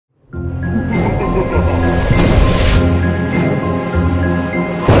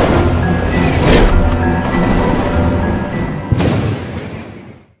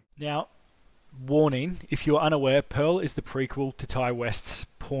warning, if you're unaware, Pearl is the prequel to Ty West's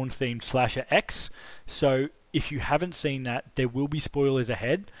porn-themed slasher X. So if you haven't seen that, there will be spoilers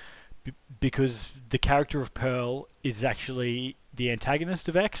ahead, because the character of Pearl is actually the antagonist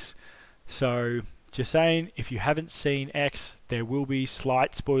of X. So just saying, if you haven't seen X, there will be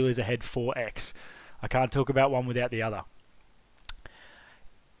slight spoilers ahead for X. I can't talk about one without the other.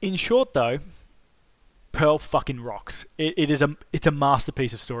 In short though, Pearl fucking rocks. It's a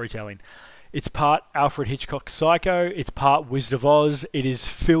masterpiece of storytelling. It's part Alfred Hitchcock's Psycho, it's part Wizard of Oz, it is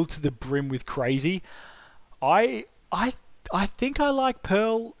filled to the brim with crazy. I think I like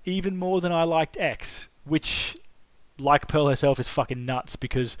Pearl even more than I liked X, which, like Pearl herself, is fucking nuts,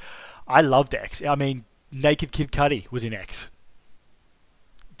 because I loved X. I mean, Naked Kid Cudi was in X.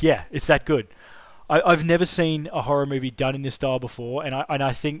 Yeah, it's that good. I've never seen a horror movie done in this style before, and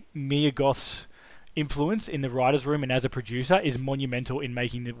I think Mia Goth's influence in the writer's room and as a producer is was monumental in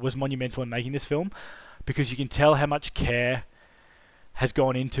making this film, because you can tell how much care has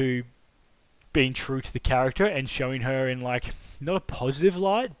gone into being true to the character and showing her in, like, not a positive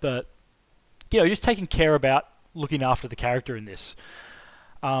light, but, you know, just taking care about looking after the character in this.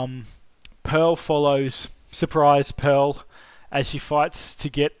 Pearl follows, surprise, Pearl, as she fights to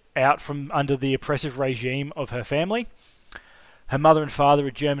get out from under the oppressive regime of her family. Her mother and father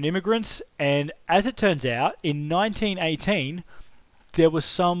are German immigrants, and as it turns out, in 1918, there was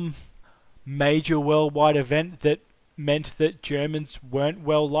some major worldwide event that meant that Germans weren't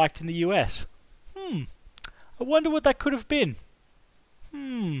well liked in the US. I wonder what that could have been.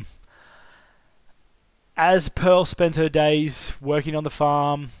 As Pearl spends her days working on the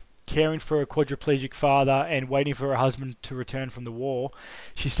farm, caring for a quadriplegic father, and waiting for her husband to return from the war,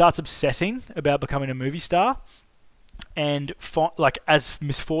 she starts obsessing about becoming a movie star. And as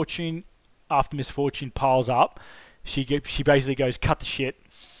misfortune after misfortune piles up, she basically goes cut the shit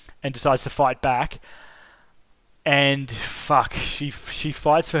and decides to fight back. And fuck, she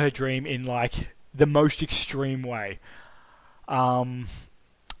fights for her dream in, like, the most extreme way. I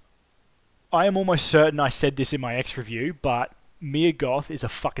am almost certain I said this in my X review, but Mia Goth is a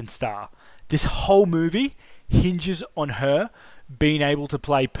fucking star. This whole movie hinges on her being able to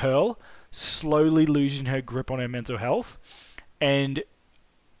play Pearl, slowly losing her grip on her mental health, and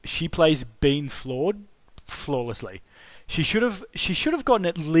she plays being flawed flawlessly. She should have gotten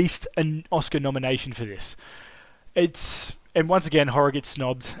at least an Oscar nomination for this. And once again, horror gets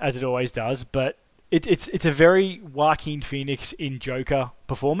snobbed, as it always does, but it's a very Joaquin Phoenix in Joker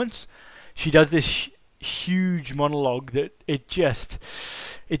performance. She does this huge monologue that it just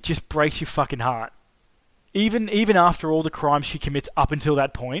breaks your fucking heart. Even after all the crimes she commits up until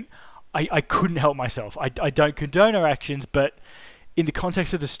that point, I couldn't help myself. I don't condone her actions, but in the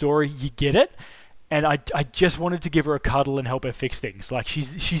context of the story, you get it. And I just wanted to give her a cuddle and help her fix things. Like,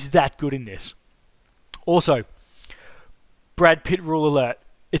 she's that good in this. Also, Brad Pitt rule alert.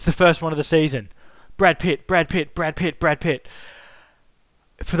 It's the first one of the season. Brad Pitt, Brad Pitt, Brad Pitt, Brad Pitt.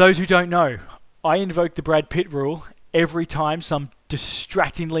 For those who don't know, I invoke the Brad Pitt rule every time some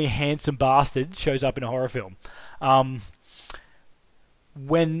distractingly handsome bastard shows up in a horror film.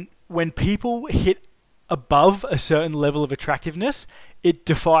 When people hit above a certain level of attractiveness, it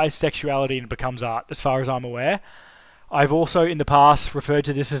defies sexuality and becomes art, as far as I'm aware. I've also in the past referred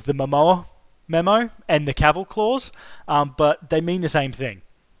to this as the Momoa memo and the Cavill clause, but they mean the same thing.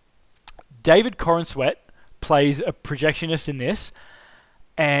 David Corenswet plays a projectionist in this,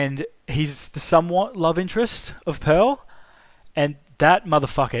 and he's the somewhat love interest of Pearl, and that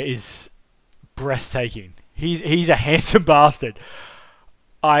motherfucker is breathtaking. He's a handsome bastard.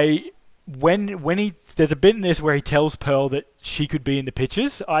 There's a bit in this where he tells Pearl that she could be in the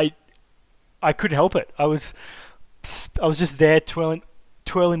pictures. I couldn't help it. I was just there twirling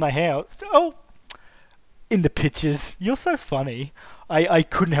my hair. Oh, in the pictures. You're so funny. I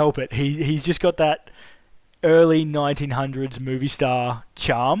couldn't help it. He's just got that early 1900s movie star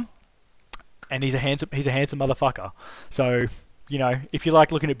charm, and he's a handsome motherfucker. So, you know, if you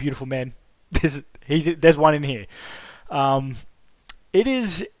like looking at beautiful men, there's one in here. It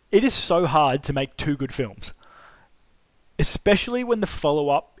is so hard to make two good films, especially when the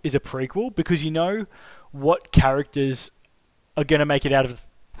follow-up is a prequel, because you know what characters are going to make it out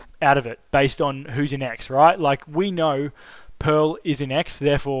of it based on who's in X, right? Like, we know Pearl is in X,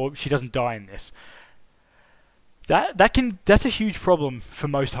 therefore she doesn't die in this. That's a huge problem for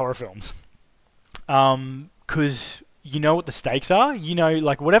most horror films, because you know what the stakes are. You know,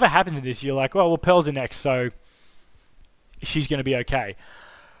 like, whatever happens in this, you're like, well, Pearl's in X, so she's going to be okay.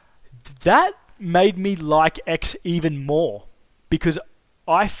 That made me like X even more, because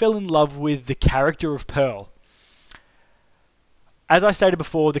I fell in love with the character of Pearl. As I stated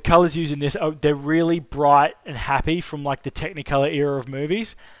before, the colors used in this, they're really bright and happy from like the Technicolor era of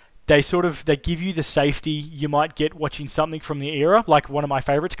movies. They give you the safety you might get watching something from the era, like one of my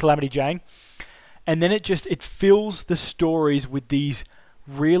favorites, Calamity Jane. And then it fills the stories with these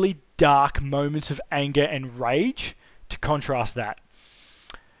really dark moments of anger and rage to contrast that.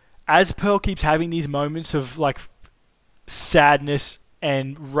 As Pearl keeps having these moments of like sadness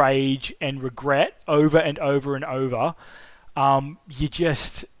and rage and regret over and over and over, things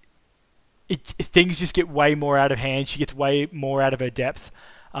just get way more out of hand. She gets way more out of her depth,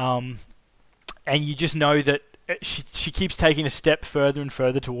 and you just know that she keeps taking a step further and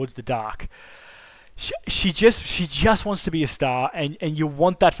further towards the dark. She just wants to be a star, and you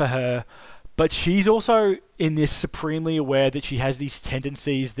want that for her. But she's also in this supremely aware that she has these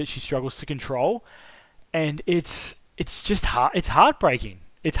tendencies that she struggles to control, and it's just it's heartbreaking.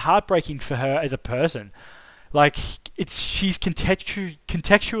 It's heartbreaking for her as a person. Like she's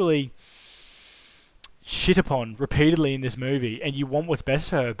contextually shit upon repeatedly in this movie, and you want what's best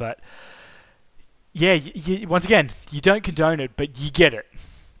for her. But yeah, once again, you don't condone it, but you get it.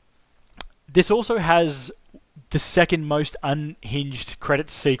 This also has the second most unhinged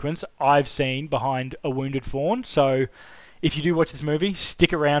credits sequence I've seen behind A Wounded Fawn. So if you do watch this movie,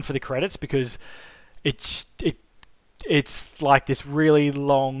 stick around for the credits, because it's like this really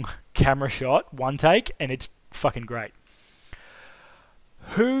long camera shot, one take, and it's fucking great.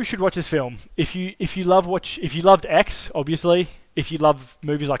 Who should watch this film? If you loved X, obviously, if you love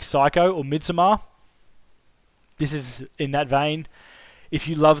movies like Psycho or Midsommar, this is in that vein. If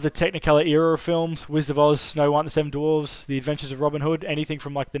you love the Technicolor era of films, Wizard of Oz, Snow White and the Seven Dwarfs, The Adventures of Robin Hood, anything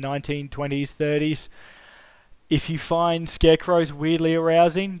from like the 1920s, 30s. If you find scarecrows weirdly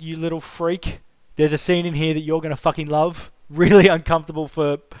arousing, you little freak, there's a scene in here that you're going to fucking love. Really uncomfortable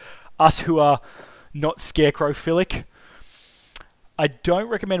for us who are not scarecrow-philic. I don't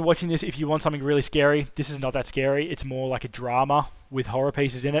recommend watching this if you want something really scary. This is not that scary. It's more like a drama with horror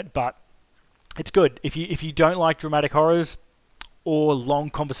pieces in it, but it's good. If you don't like dramatic horrors or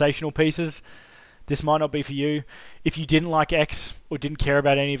long conversational pieces, this might not be for you. If you didn't like X or didn't care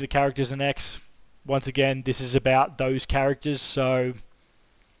about any of the characters in X, once again, this is about those characters. So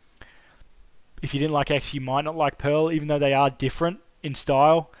if you didn't like X, you might not like Pearl, even though they are different in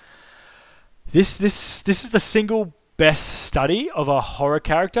style. This is the single best study of a horror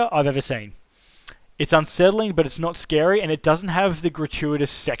character I've ever seen. It's unsettling, but it's not scary, and it doesn't have the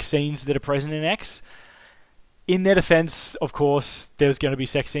gratuitous sex scenes that are present in X. In their defense, of course, there's going to be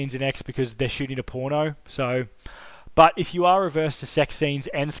sex scenes in X because they're shooting a porno. But if you are averse to sex scenes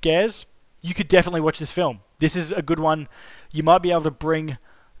and scares, you could definitely watch this film. This is a good one. You might be able to bring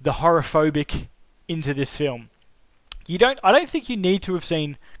the horror-phobic into this film. I don't think you need to have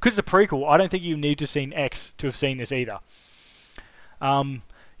seen, because it's a prequel, I don't think you need to have seen X to have seen this either.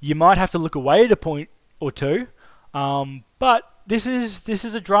 You might have to look away at a point or two, but this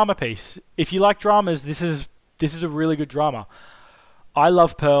is a drama piece. If you like dramas, this is a really good drama. I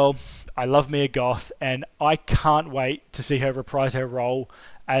love Pearl, I love Mia Goth, and I can't wait to see her reprise her role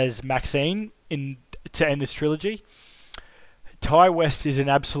as Maxine to end this trilogy. Ty West is an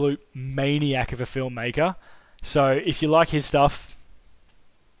absolute maniac of a filmmaker. So if you like his stuff,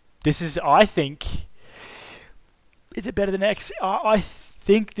 this is, I think, is it better than X? I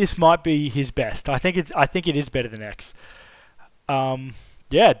think this might be his best. I think it is better than X.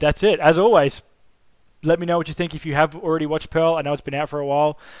 Yeah, that's it. As always, let me know what you think if you have already watched Pearl. I know it's been out for a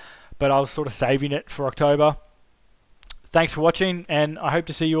while, but I was sort of saving it for October. Thanks for watching, and I hope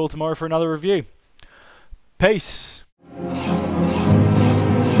to see you all tomorrow for another review. Peace.